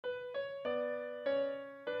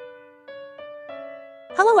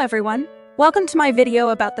Hello everyone! Welcome to my video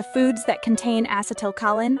about the foods that contain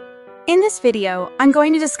acetylcholine. In this video, I'm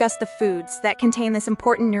going to discuss the foods that contain this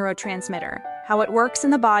important neurotransmitter, how it works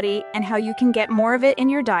in the body, and how you can get more of it in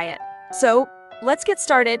your diet. So, let's get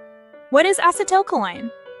started. What is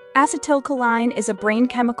acetylcholine? Acetylcholine is a brain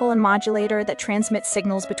chemical and modulator that transmits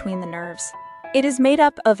signals between the nerves. It is made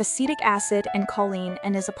up of acetic acid and choline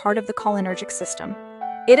and is a part of the cholinergic system.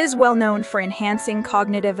 It is well known for enhancing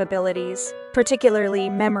cognitive abilities, particularly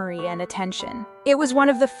memory and attention. It was one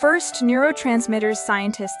of the first neurotransmitters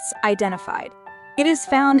scientists identified. It is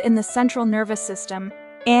found in the central nervous system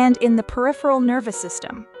and in the peripheral nervous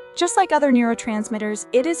system. Just like other neurotransmitters,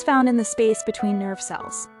 it is found in the space between nerve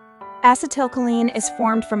cells. Acetylcholine is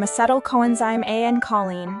formed from acetyl coenzyme A and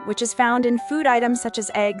choline, which is found in food items such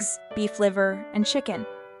as eggs, beef liver, and chicken.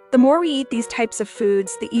 The more we eat these types of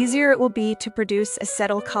foods, the easier it will be to produce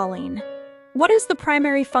acetylcholine. What is the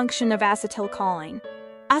primary function of acetylcholine?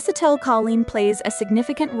 Acetylcholine plays a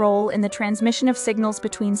significant role in the transmission of signals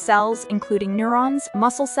between cells, including neurons,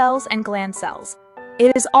 muscle cells, and gland cells.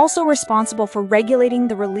 It is also responsible for regulating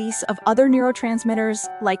the release of other neurotransmitters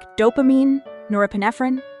like dopamine,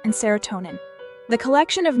 norepinephrine, and serotonin. The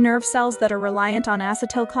collection of nerve cells that are reliant on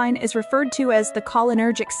acetylcholine is referred to as the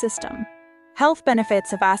cholinergic system. Health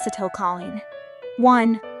benefits of acetylcholine.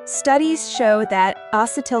 1. Studies show that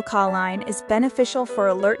acetylcholine is beneficial for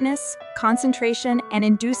alertness, concentration, and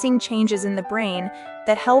inducing changes in the brain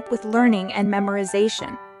that help with learning and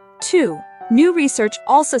memorization. 2. New research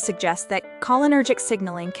also suggests that cholinergic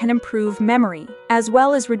signaling can improve memory, as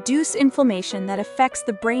well as reduce inflammation that affects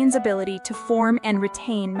the brain's ability to form and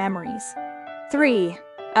retain memories. 3.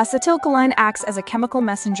 Acetylcholine acts as a chemical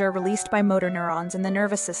messenger released by motor neurons in the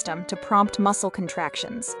nervous system to prompt muscle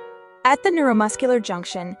contractions. At the neuromuscular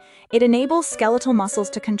junction, it enables skeletal muscles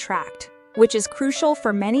to contract, which is crucial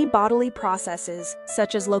for many bodily processes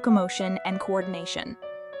such as locomotion and coordination.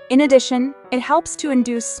 In addition, it helps to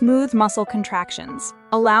induce smooth muscle contractions,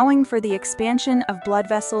 allowing for the expansion of blood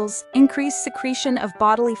vessels, increased secretion of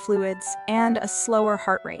bodily fluids, and a slower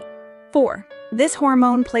heart rate. 4. This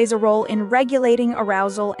hormone plays a role in regulating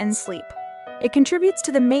arousal and sleep. It contributes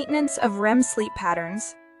to the maintenance of REM sleep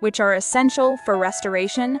patterns, which are essential for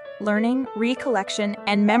restoration, learning, recollection,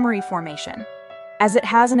 and memory formation. As it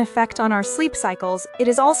has an effect on our sleep cycles, it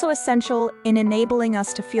is also essential in enabling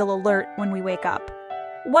us to feel alert when we wake up.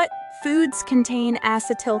 What foods contain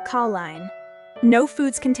acetylcholine? No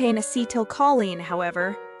foods contain acetylcholine,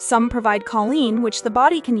 however. Some provide choline, which the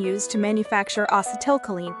body can use to manufacture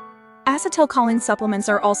acetylcholine. Acetylcholine supplements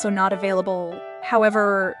are also not available.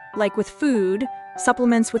 However, like with food,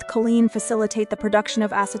 supplements with choline facilitate the production of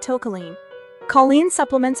acetylcholine. Choline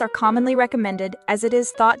supplements are commonly recommended as it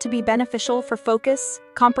is thought to be beneficial for focus,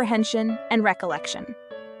 comprehension, and recollection.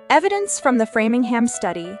 Evidence from the Framingham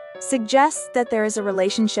study suggests that there is a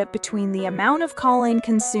relationship between the amount of choline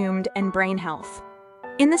consumed and brain health.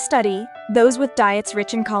 In the study, those with diets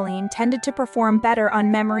rich in choline tended to perform better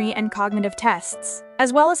on memory and cognitive tests,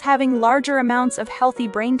 as well as having larger amounts of healthy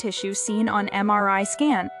brain tissue seen on MRI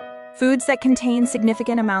scan. Foods that contain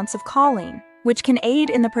significant amounts of choline, which can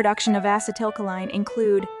aid in the production of acetylcholine,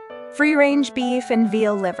 include free-range beef and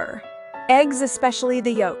veal liver, eggs, especially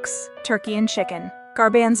the yolks, turkey and chicken,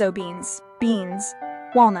 garbanzo beans,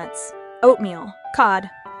 walnuts, oatmeal, cod,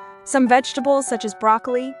 some vegetables such as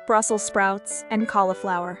broccoli, Brussels sprouts, and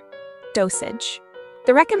cauliflower. Dosage.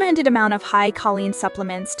 The recommended amount of high choline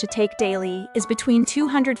supplements to take daily is between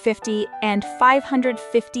 250 and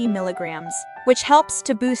 550 milligrams, which helps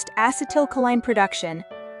to boost acetylcholine production.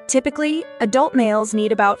 Typically, adult males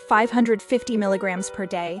need about 550 milligrams per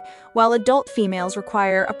day, while adult females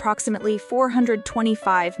require approximately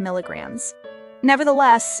 425 milligrams.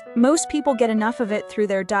 Nevertheless, most people get enough of it through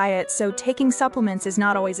their diet, so taking supplements is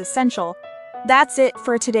not always essential. That's it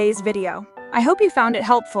for today's video. I hope you found it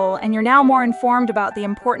helpful and you're now more informed about the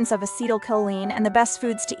importance of acetylcholine and the best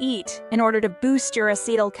foods to eat in order to boost your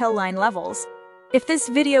acetylcholine levels. If this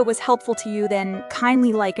video was helpful to you, then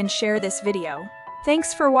kindly like and share this video.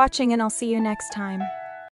 Thanks for watching, and I'll see you next time.